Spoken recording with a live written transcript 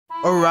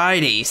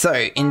Alrighty, so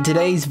in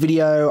today's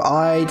video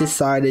I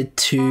decided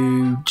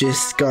to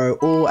just go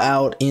all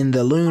out in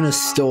the Lunar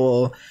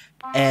store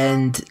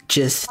and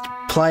just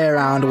play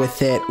around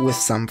with it with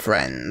some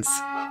friends.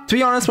 To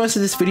be honest, most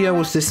of this video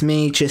was just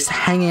me just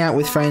hanging out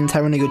with friends,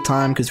 having a good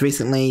time, because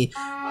recently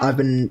I've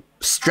been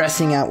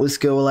stressing out with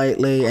school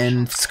lately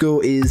and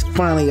school is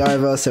finally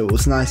over, so it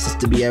was nice just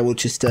to be able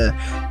just to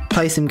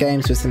play some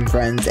games with some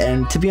friends,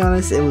 and to be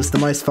honest, it was the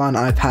most fun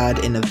I've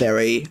had in a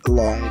very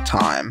long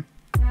time.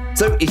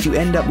 So if you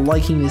end up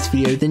liking this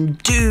video, then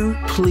do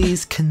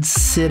please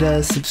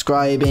consider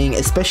subscribing,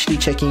 especially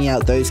checking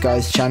out those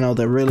guys' channel,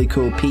 they're really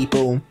cool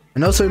people.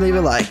 And also leave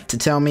a like to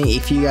tell me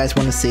if you guys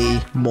want to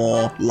see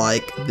more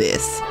like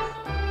this.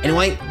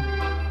 Anyway,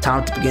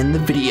 time to begin the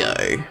video.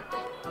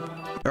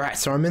 Alright,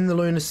 so I'm in the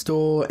Lunar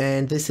store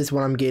and this is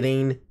what I'm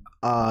getting.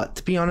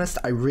 To be honest,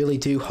 I really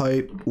do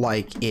hope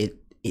like it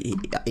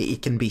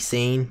can be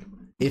seen.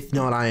 If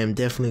not, I am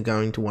definitely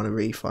going to want a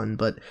refund,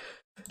 but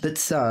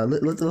let's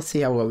see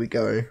how well we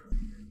go.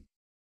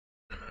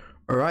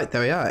 Alright,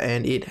 there we are,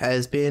 and it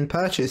has been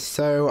purchased.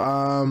 So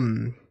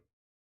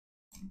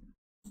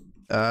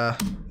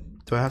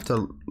do I have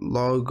to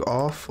log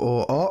off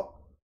or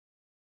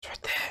it's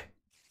right there.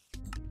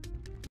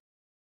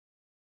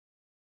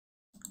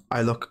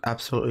 I look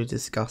absolutely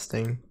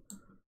disgusting.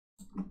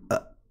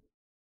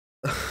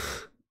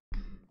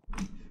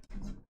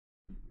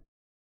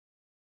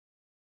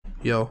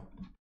 Yo.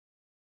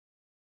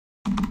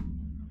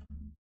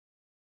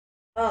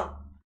 Oh.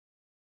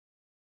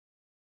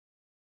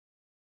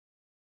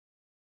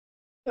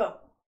 Sure.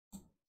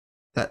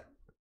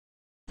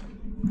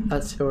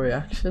 That's your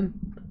reaction?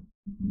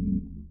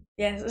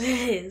 Yes, it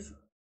is.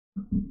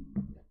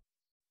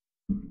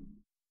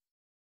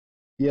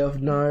 You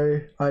have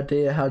no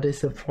idea how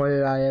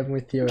disappointed I am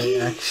with your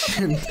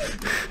reaction.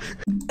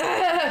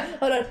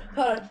 Hold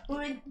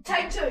on.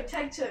 Take two.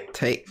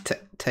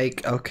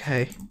 Take,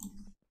 okay.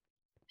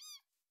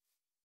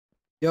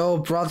 Yo,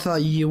 brother,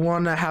 you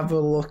wanna have a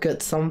look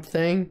at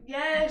something?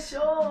 Yeah,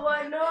 sure,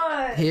 why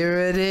not? Here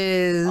it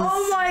is.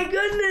 Oh my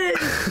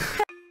goodness!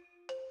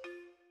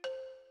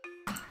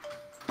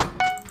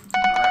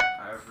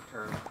 I've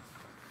returned.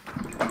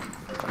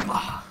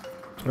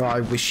 Oh, I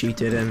wish you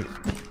didn't.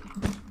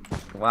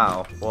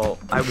 Wow, well,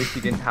 I wish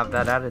you didn't have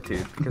that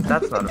attitude, because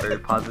that's not a very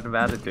positive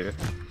attitude.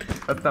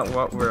 That's not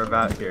what we're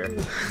about here.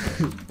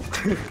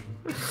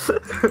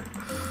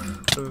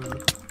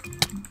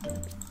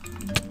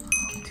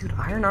 Dude,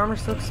 iron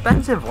armor's so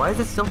expensive. Why is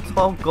it still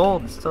 12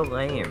 gold? It's so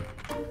lame.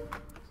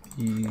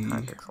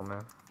 Hypixel,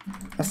 man.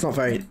 That's not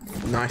very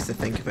nice to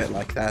think of it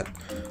like that.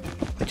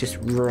 It just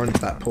ruined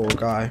that poor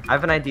guy. I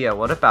have an idea.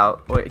 What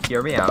about, wait,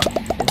 hear me out.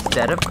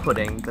 Instead of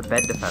putting the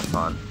bed defense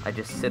on, I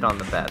just sit on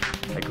the bed,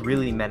 like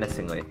really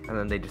menacingly, and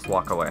then they just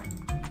walk away.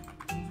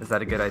 Is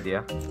that a good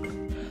idea?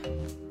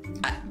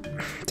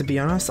 To be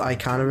honest, I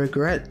kind of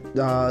regret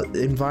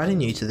inviting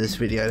you to this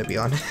video, to be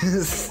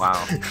honest.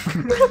 Wow.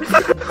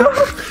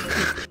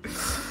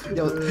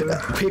 Yo,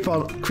 creep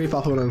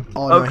up on him.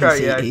 Oh okay, no,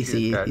 yeah, he's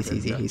easy. Come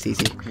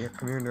here,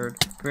 nerd.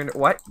 Come here,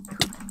 what?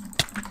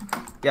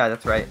 Yeah,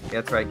 that's right.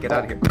 Get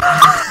out of here.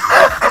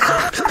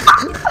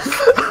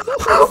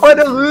 What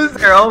a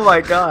loser! Oh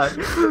my god.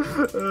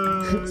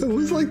 It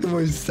was like the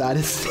most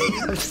saddest thing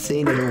I've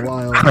seen in a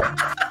while.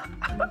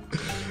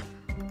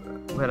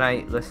 When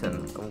I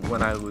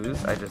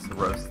lose, I just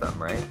roast them,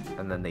 right?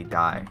 And then they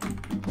die.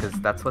 Because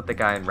that's what the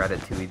guy in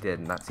Reddit 2 did,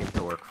 and that seemed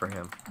to work for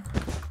him.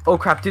 Oh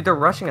crap, dude, they're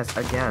rushing us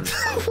again.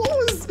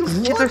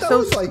 That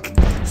was like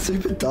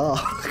super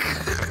dark.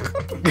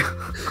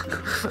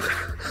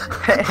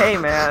 Hey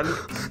man.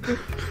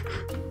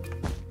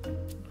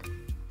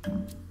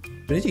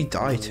 Where did he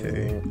die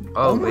to?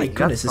 Oh my wait,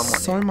 goodness,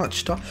 there's so much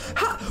stuff.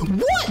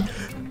 What?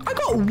 I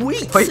got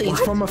wheat Wait, seeds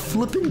what? from a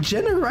flipping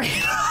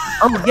generator.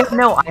 Oh yeah,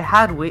 no, I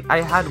had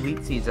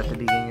wheat seeds at the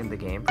beginning of the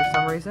game for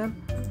some reason,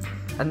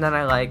 and then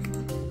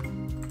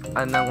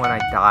and then when I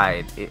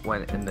died, it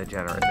went in the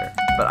generator.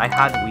 But I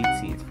had wheat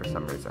seeds for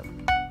some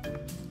reason.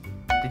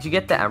 Did you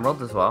get the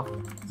emeralds as well?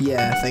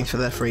 Yeah, thanks for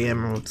that free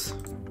emeralds.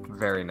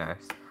 Very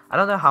nice. I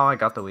don't know how I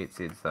got the wheat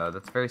seeds though.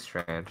 That's very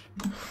strange.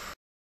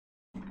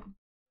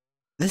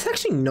 There's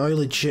actually no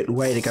legit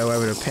way to go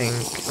over to pink.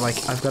 Like,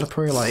 I've got to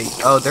probably like...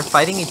 Oh, they're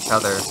fighting each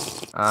other.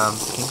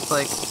 Pink's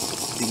like...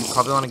 You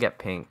probably want to get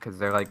pink, because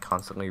they're like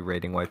constantly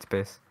raiding white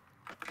space.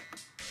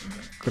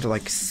 Got to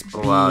like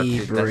speed wow,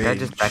 dude, bridge.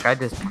 that guy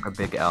just took a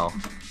big L.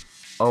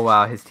 Oh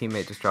wow, his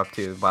teammate just dropped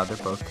too. Wow, they're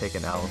both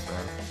taking L's,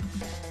 man.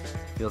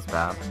 Feels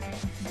bad.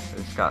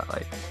 They just got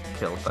like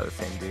killed by the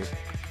same dude.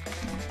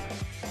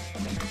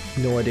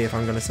 No idea if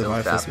I'm gonna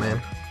survive bad, this,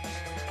 man.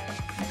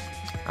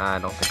 I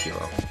don't think you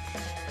will.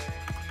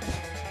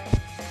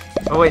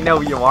 Oh wait,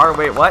 no, you are?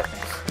 Wait, what?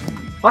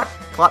 What?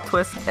 Plot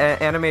twist?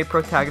 Anime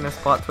protagonist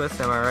plot twist,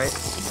 am I right?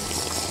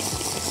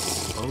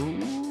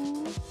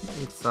 Oh,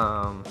 it's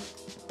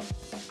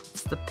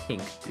the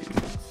pink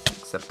dudes,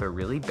 except they're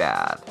really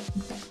bad.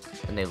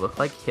 And they look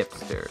like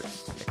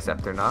hipsters,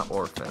 except they're not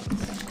orphans.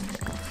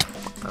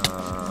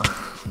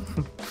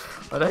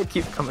 Why do I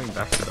keep coming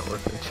back to the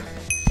orphanage?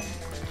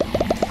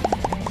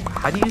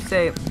 How do you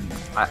say?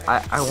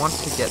 I want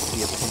to get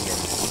the opinion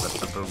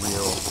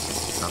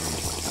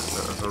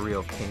of a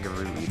real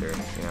kangaroo eater.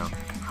 You know,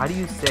 how do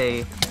you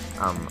say?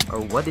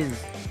 Or what is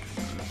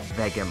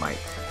Vegemite?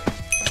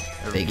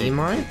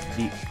 Vegemite?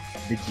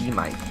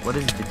 Vegemite. What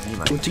is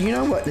Vegemite? Well, do you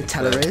know what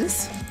Nutella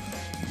is?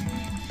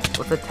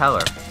 What's a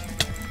teller?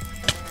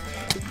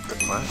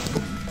 What?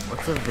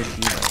 What's a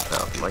Vegemite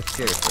though? Like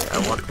seriously, I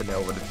want to know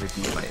what a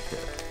Vegemite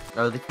is.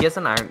 Oh, he has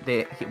an iron.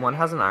 One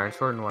has an iron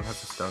sword and one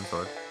has a stone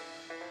sword.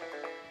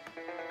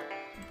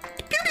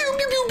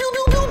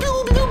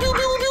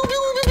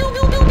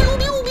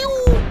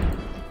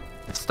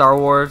 Star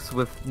Wars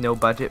with no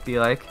budget, be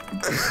like.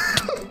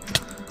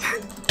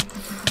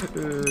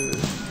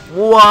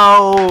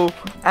 Whoa!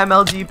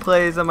 MLG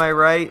plays, am I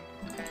right?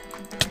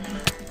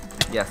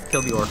 Yes,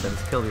 kill the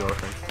orphans, kill the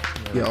orphans.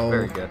 Yeah, Yo.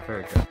 very good,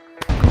 very good.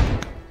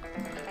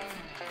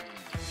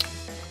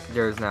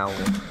 There's now.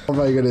 Oh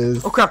my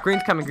goodness. Oh crap,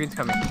 green's coming, green's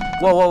coming.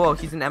 Whoa, whoa, whoa,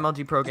 he's an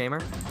MLG pro gamer.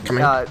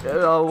 Coming.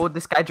 Oh,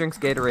 this guy drinks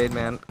Gatorade,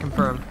 man.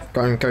 Confirmed.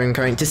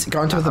 Going. Just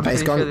go on top of the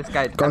base. Go on top of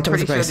the I'm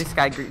pretty sure base. this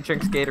guy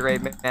drinks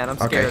Gatorade, man. I'm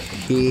Okay, scared.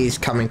 he's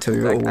coming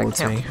towards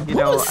me. You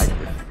know,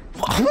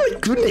 Oh my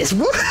goodness,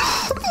 what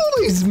are all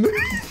these moves?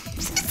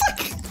 It's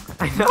like...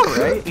 I know,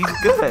 right?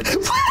 He's good.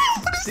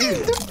 What is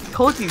Dude, he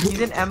told you, he's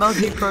an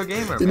MLG pro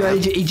gamer, man. No,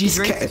 he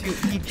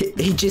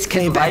just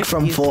came back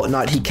from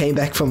Fortnite. He came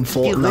back from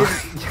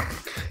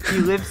Fortnite. He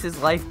lives his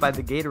life by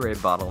the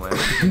Gatorade bottle, man.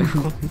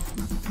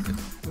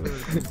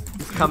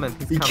 He's coming.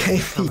 He's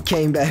coming. He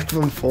came back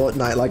from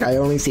Fortnite. Like, I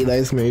only see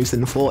those moves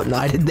in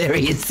Fortnite, and there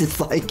he is,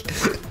 just like...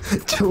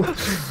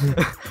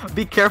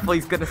 Be careful,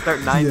 he's gonna start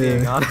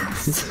 9-being on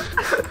us.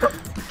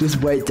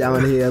 Just wait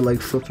down here, like,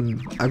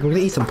 flipping... I'm gonna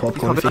eat some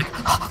popcorn.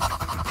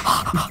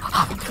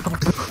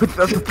 He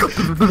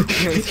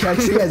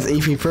actually has,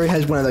 he probably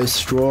has one of those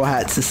straw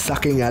hats just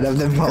sucking out of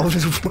them while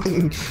just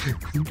playing.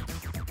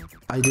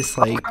 I just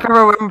like...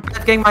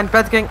 Bad gang, mine,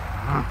 bad gang.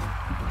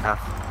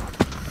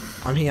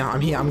 I'm here,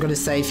 I'm gonna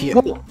save you.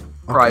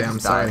 Okay, I'm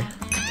sorry.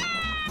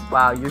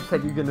 Wow, you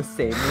said you're gonna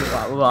save me?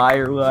 Wow,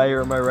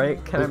 liar, am I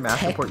right? Can I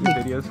mass report your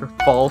videos for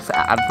false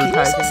advertising? You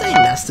also say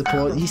mass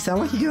report, you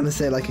sound like you're gonna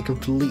say like a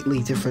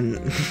completely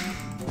different...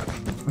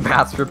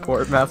 Mass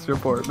report. Mass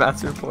report. Okay,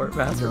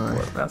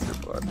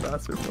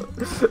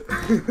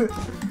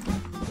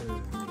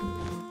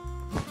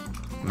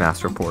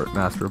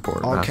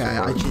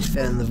 I just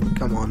found the...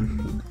 Come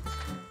on.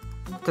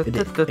 It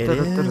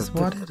is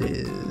what it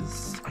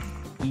is.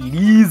 It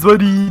is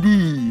what it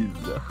is.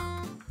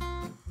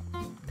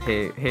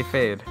 Hey,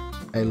 Fade.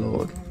 Hey,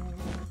 Lord.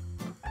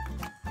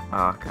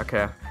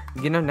 Okay.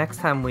 You know, next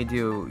time you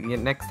do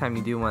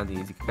one of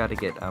these, you gotta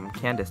get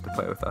Candace to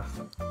play with us.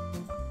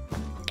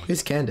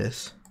 Who's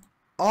Candace?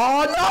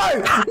 Oh no!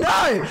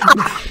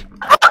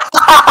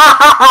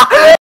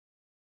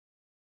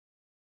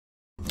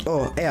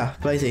 Oh yeah,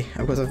 Blazy,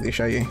 I've got something to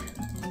show you.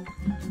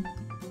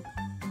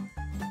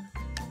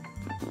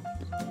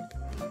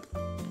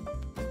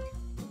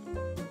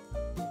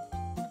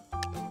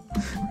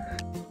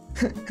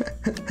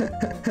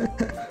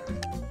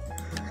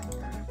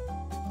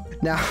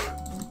 Now,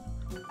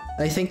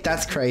 I think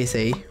that's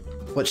crazy.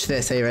 Watch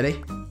this. Are you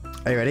ready?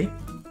 Are you ready?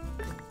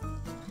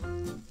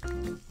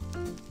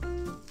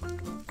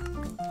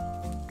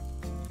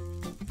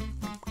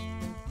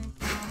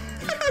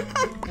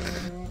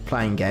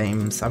 Playing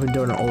games. I've been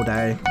doing it all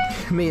day.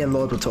 Me and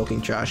Lord were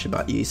talking trash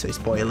about you, so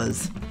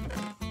spoilers.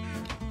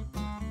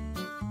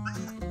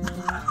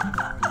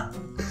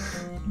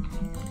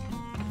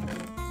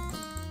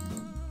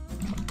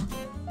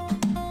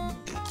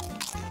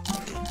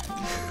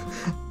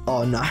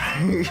 Oh no.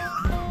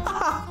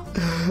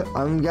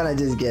 I'm gonna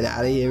just get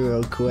out of here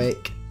real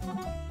quick.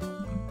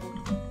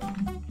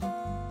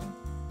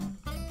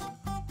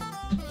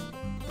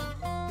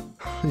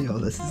 Yo,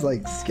 this is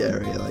like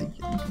scary, like...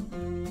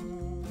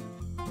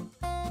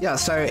 Yeah,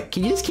 so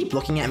can you just keep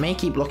looking at me?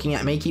 Keep looking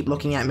at me, keep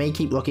looking at me,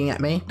 keep looking at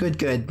me. Good,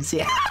 good. See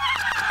ya.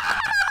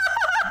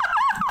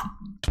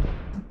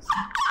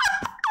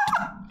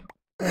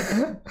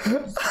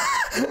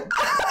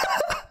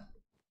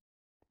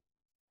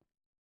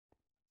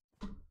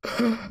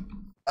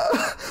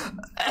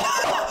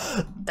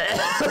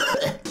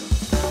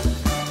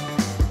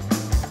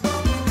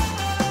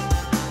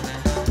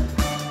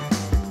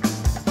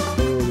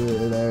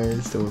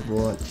 To have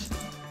watched.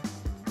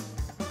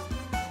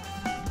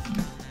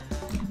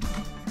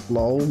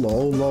 Lol,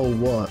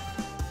 what?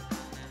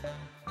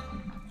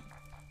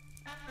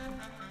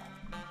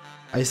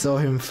 I saw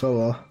him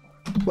filler.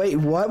 Wait,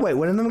 what? Wait,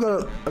 one of them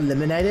got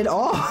eliminated?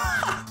 Oh!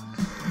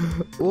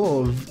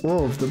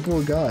 Wolf, the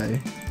poor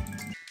guy.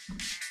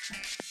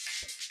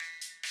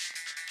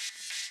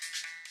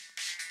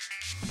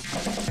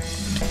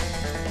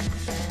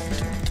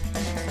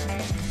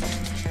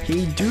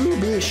 He do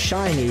be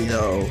shiny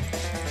though.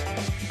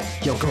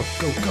 Yo, go.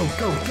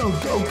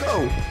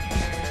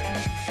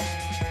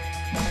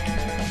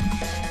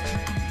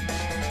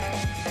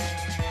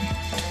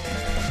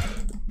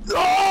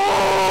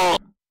 Oh!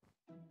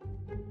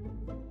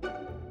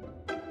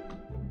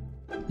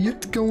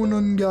 What's going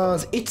on,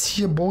 guys? It's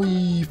your boy,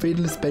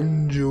 Fadeless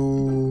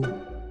Benjo.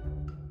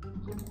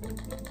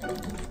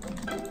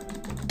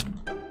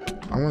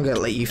 I'm gonna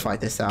let you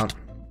fight this out.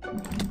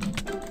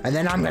 And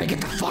then I'm gonna get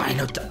the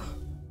final.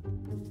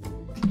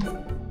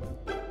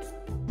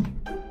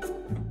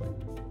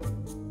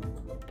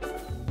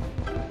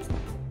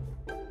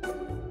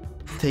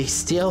 They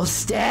still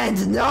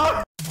stand.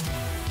 No!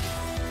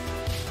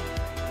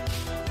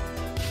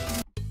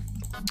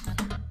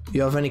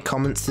 You have any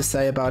comments to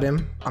say about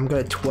him? I'm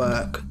gonna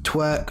twerk.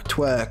 Twerk,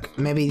 twerk.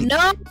 Maybe.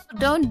 No,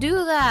 don't do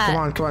that. Come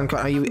on, come on, come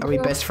on. Are we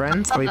best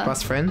friends? Are we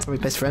best friends? Are we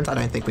best friends? I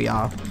don't think we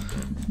are.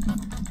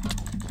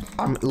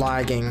 I'm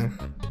lagging.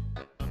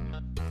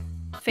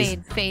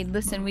 Fade.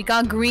 Listen, we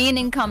got green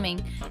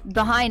incoming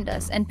behind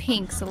us and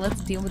pink, so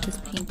let's deal with this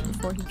pink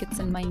before he gets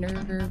in my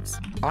nerves.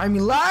 I'm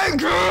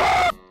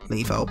lagging!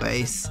 Leave our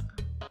base.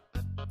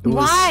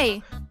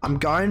 Why? I'm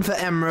going for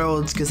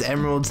emeralds because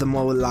emeralds are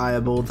more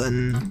reliable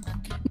than.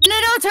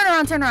 No,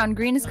 turn around.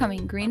 Green is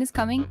coming.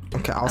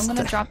 Okay, I'm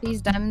gonna drop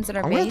these diamonds at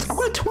our base. I'm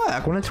gonna twerk. I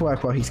want to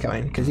twerk while he's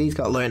coming because he's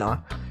got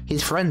Luna.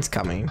 His friend's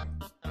coming.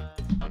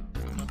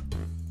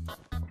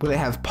 We're gonna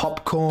have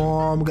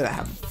popcorn. We're gonna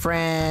have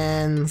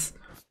friends.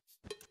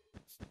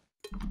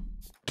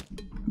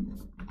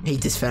 He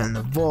just fell in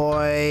the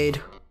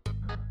void.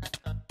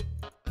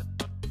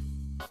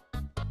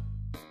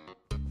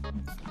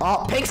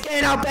 Oh, Pink's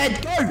getting out of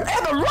bed. Go,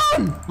 Ember,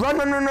 run!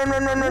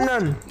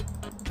 Run!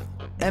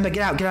 Ember,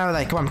 get out of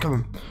there. Come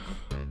on.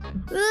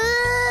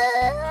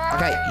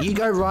 Okay, you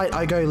go right,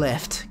 I go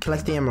left.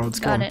 Collect the emeralds.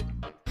 Got it.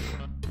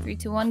 3,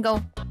 2, 1,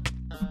 go.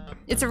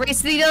 It's a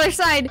race to the other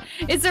side.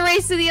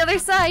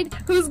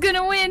 Who's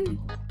gonna win?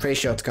 Pretty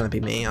sure it's gonna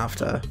be me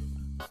after.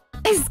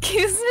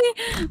 Excuse me?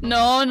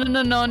 No.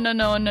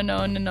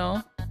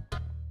 No!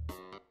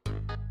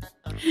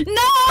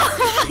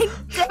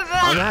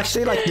 I'm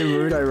actually like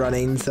Naruto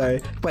running, so...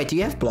 Wait, do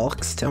you have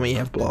blocks? Tell me you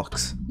have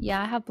blocks.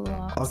 Yeah, I have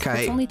blocks.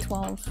 Okay. It's only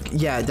 12.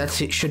 Yeah,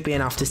 it should be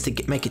enough just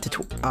to make it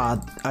to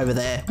over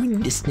there. We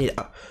just need...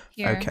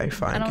 Here. Okay,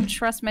 fine. I don't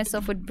trust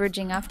myself with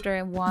bridging after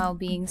a while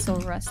being so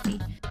rusty.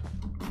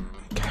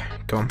 Okay,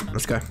 go on,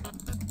 let's go.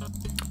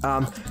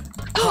 Oh!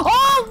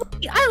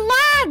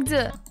 I lagged!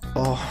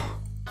 Oh...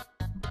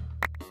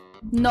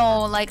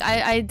 No, like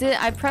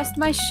I pressed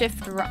my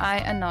shift.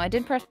 I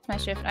did press my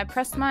shift. I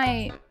pressed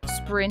my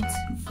sprint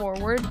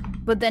forward,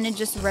 but then it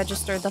just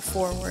registered the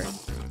forward.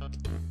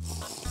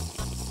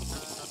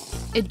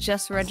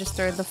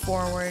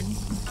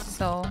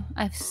 So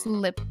I've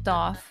slipped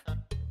off.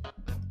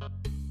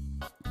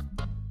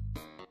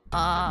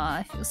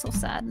 I feel so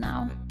sad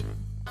now.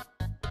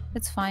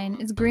 It's fine.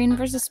 It's green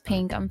versus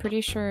pink. I'm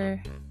pretty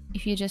sure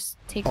if you just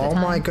take the time. Oh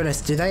my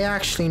goodness, do they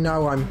actually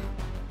know I'm...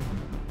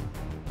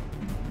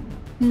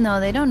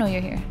 No, they don't know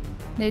you're here.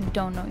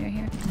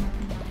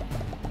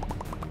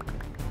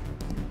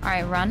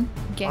 Alright, run.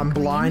 I'm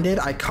green. blinded,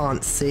 I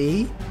can't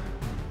see.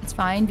 It's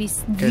fine. Be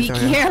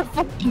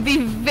careful. Be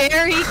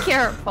very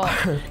careful.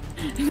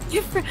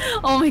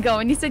 Oh my god,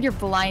 when you said you're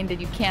blinded,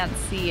 you can't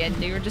see, and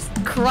you were just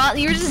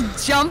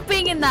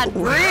jumping in that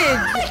bridge.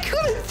 I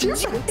couldn't do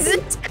it.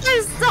 Jesus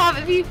Christ, stop.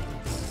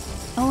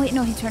 Oh wait,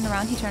 no, he turned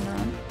around.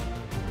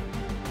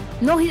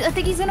 No, I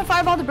think he's gonna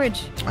fireball the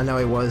bridge. I know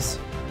he was.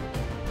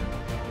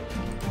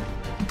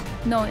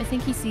 No, I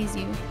think he sees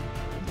you.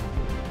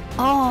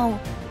 Oh,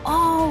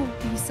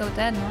 he's so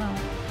dead now.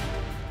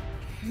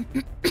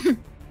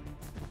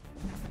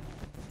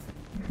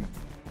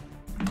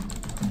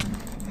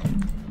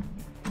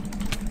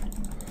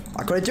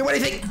 I couldn't do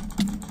anything.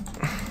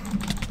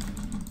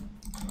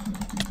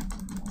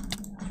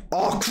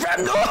 Oh crap!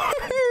 No!